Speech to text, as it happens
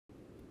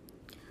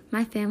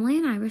My family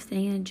and I were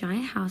staying in a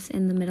giant house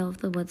in the middle of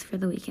the woods for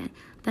the weekend.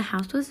 The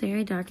house was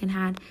very dark and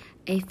had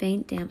a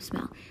faint, damp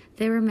smell.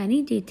 There were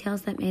many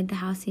details that made the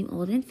house seem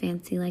old and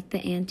fancy, like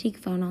the antique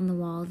phone on the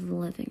wall of the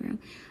living room.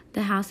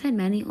 The house had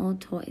many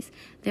old toys.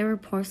 There were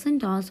porcelain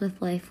dolls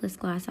with lifeless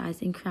glass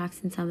eyes and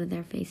cracks in some of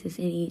their faces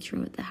in each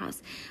room of the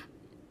house.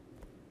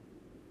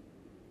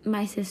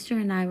 My sister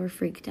and I were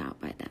freaked out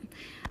by them.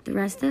 The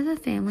rest of the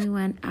family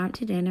went out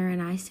to dinner,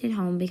 and I stayed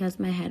home because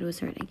my head was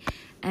hurting.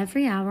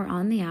 Every hour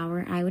on the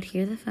hour, I would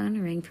hear the phone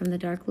ring from the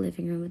dark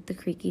living room with the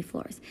creaky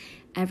floors.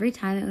 Every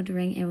time it would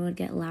ring, it would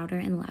get louder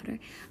and louder.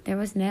 There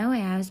was no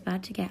way I was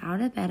about to get out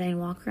of bed and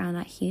walk around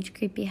that huge,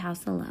 creepy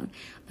house alone,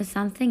 but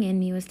something in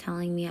me was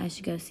telling me I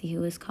should go see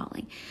who was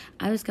calling.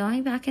 I was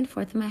going back and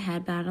forth in my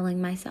head,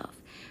 battling myself.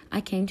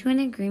 I came to an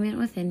agreement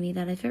within me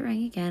that if it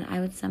rang again, I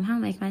would somehow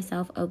make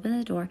myself open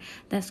the door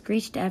that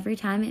screeched every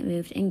time it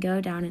moved and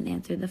go down and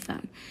answer the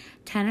phone.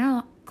 10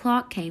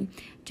 o'clock came.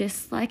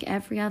 Just like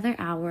every other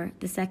hour,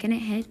 the second it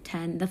hit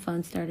 10, the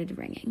phone started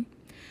ringing.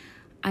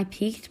 I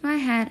peeked my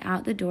head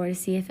out the door to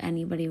see if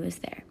anybody was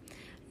there.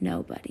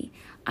 Nobody.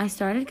 I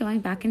started going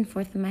back and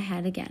forth in my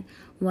head again.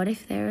 What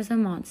if there was a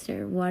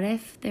monster? What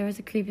if there was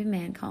a creepy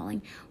man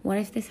calling? What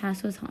if this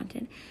house was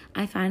haunted?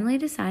 I finally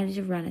decided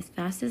to run as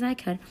fast as I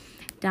could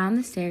down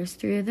the stairs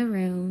through the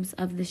rooms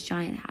of this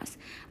giant house.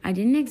 I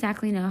didn't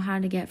exactly know how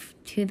to get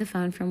to the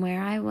phone from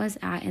where I was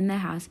at in the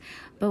house,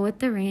 but with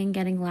the ringing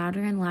getting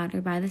louder and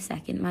louder by the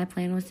second, my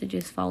plan was to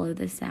just follow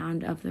the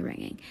sound of the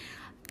ringing.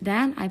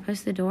 Then I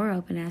pushed the door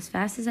open as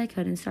fast as I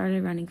could and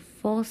started running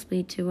full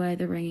speed to where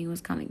the ringing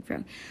was coming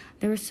from.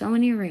 There were so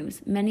many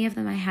rooms, many of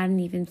them I hadn't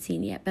even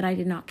seen yet, but I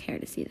did not care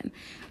to see them.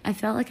 I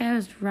felt like I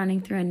was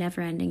running through a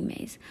never-ending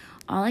maze.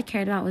 All I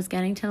cared about was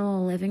getting to the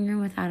living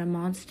room without a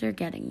monster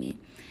getting me.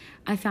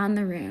 I found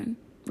the room.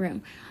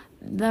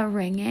 The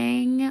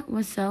ringing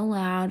was so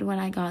loud when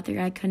I got there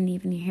I couldn't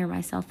even hear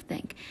myself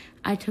think.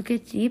 I took a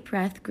deep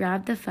breath,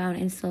 grabbed the phone,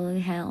 and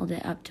slowly held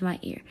it up to my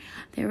ear.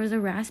 There was a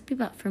raspy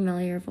but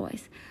familiar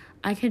voice.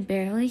 I could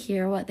barely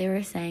hear what they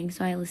were saying,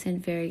 so I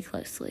listened very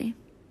closely.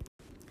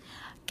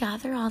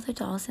 Gather all the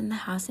dolls in the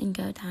house and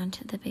go down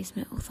to the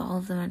basement with all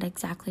of them at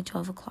exactly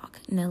 12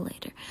 o'clock, no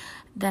later.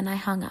 Then I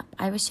hung up.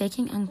 I was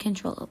shaking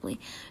uncontrollably.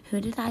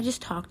 Who did I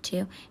just talk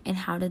to, and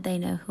how did they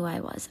know who I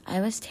was? I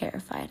was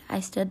terrified.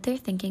 I stood there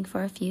thinking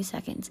for a few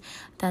seconds.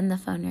 Then the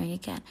phone rang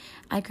again.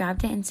 I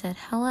grabbed it and said,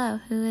 "Hello,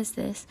 who is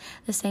this?"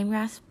 The same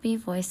raspy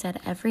voice said,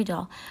 "Every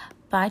doll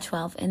by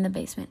 12 in the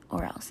basement,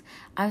 or else."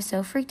 I was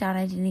so freaked out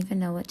I didn't even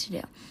know what to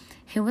do.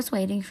 Who was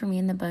waiting for me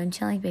in the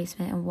bone-chilling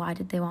basement, and why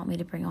did they want me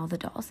to bring all the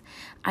dolls?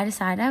 I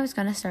decided I was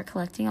going to start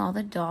collecting all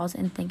the dolls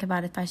and think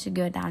about if I should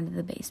go down to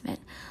the basement.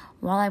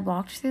 While I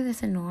walked through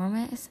this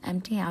enormous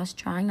empty house,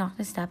 trying not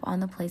to step on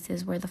the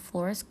places where the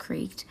floors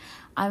creaked,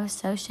 I was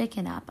so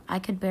shaken up, I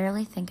could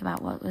barely think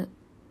about what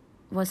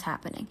was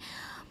happening.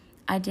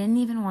 I didn't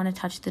even want to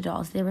touch the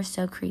dolls. They were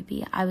so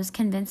creepy. I was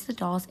convinced the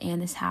dolls and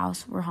this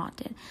house were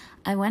haunted.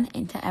 I went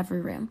into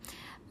every room.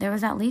 There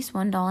was at least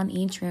one doll in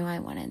each room I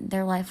went in,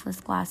 their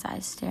lifeless glass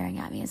eyes staring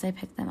at me as I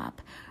picked them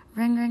up.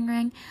 Ring, ring,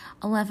 ring.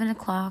 11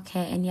 o'clock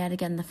hit, and yet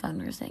again the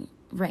phone was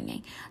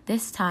ringing.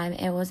 This time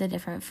it was a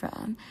different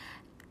phone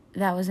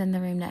that was in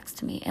the room next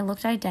to me. It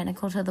looked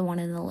identical to the one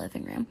in the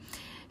living room.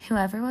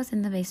 Whoever was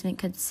in the basement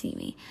could see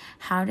me.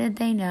 How did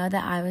they know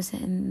that I was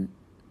in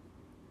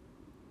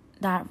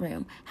that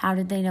room? How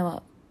did they know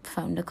what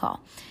phone to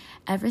call?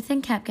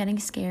 Everything kept getting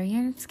scarier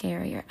and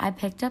scarier. I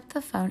picked up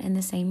the phone and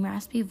the same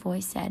raspy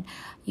voice said,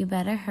 "You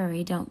better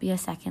hurry, don't be a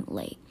second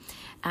late."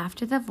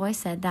 After the voice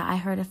said that, I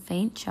heard a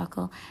faint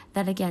chuckle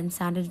that again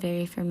sounded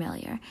very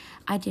familiar.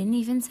 I didn't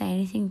even say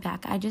anything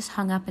back. I just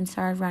hung up and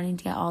started running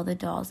to get all the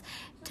dolls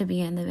to be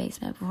in the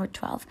basement before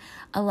 12.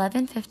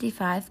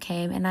 11:55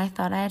 came, and I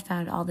thought I had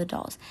found all the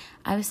dolls.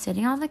 I was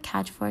sitting on the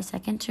couch for a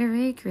second to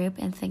regroup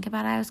and think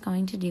about what I was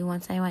going to do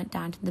once I went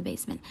down to the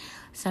basement.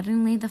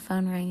 Suddenly, the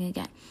phone rang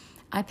again.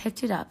 I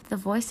picked it up. The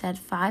voice said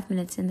 5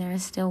 minutes and there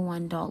is still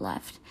one doll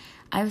left.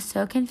 I was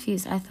so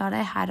confused. I thought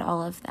I had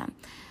all of them.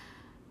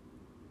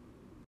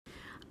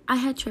 I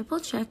had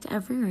triple-checked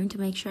every room to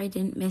make sure I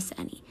didn't miss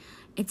any.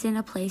 "It's in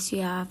a place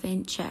you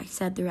haven't checked,"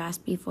 said the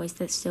raspy voice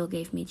that still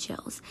gave me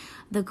chills.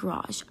 The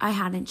garage. I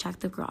hadn't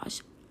checked the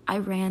garage. I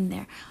ran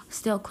there,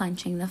 still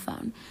clenching the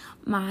phone.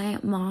 My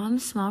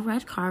mom's small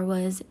red car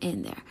was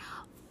in there.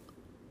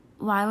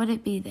 Why would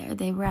it be there?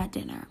 They were at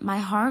dinner. My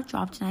heart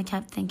dropped and I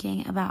kept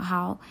thinking about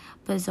how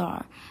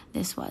bizarre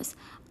this was.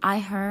 I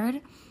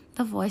heard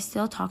the voice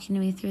still talking to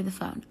me through the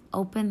phone.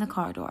 "Open the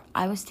car door."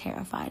 I was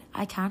terrified.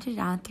 I counted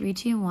down 3,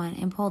 2, 1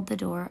 and pulled the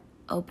door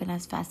open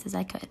as fast as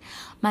I could.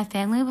 My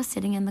family was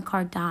sitting in the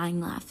car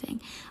dying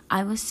laughing.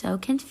 I was so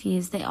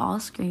confused. They all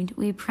screamed,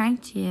 "We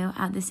pranked you,"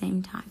 at the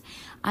same time.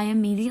 I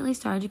immediately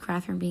started to cry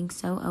from being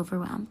so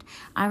overwhelmed.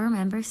 I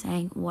remember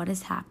saying, "What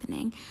is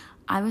happening?"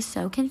 I was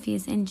so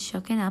confused and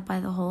shooken up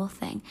by the whole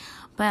thing,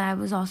 but I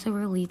was also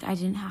relieved I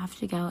didn't have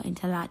to go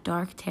into that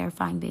dark,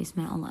 terrifying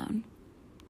basement alone.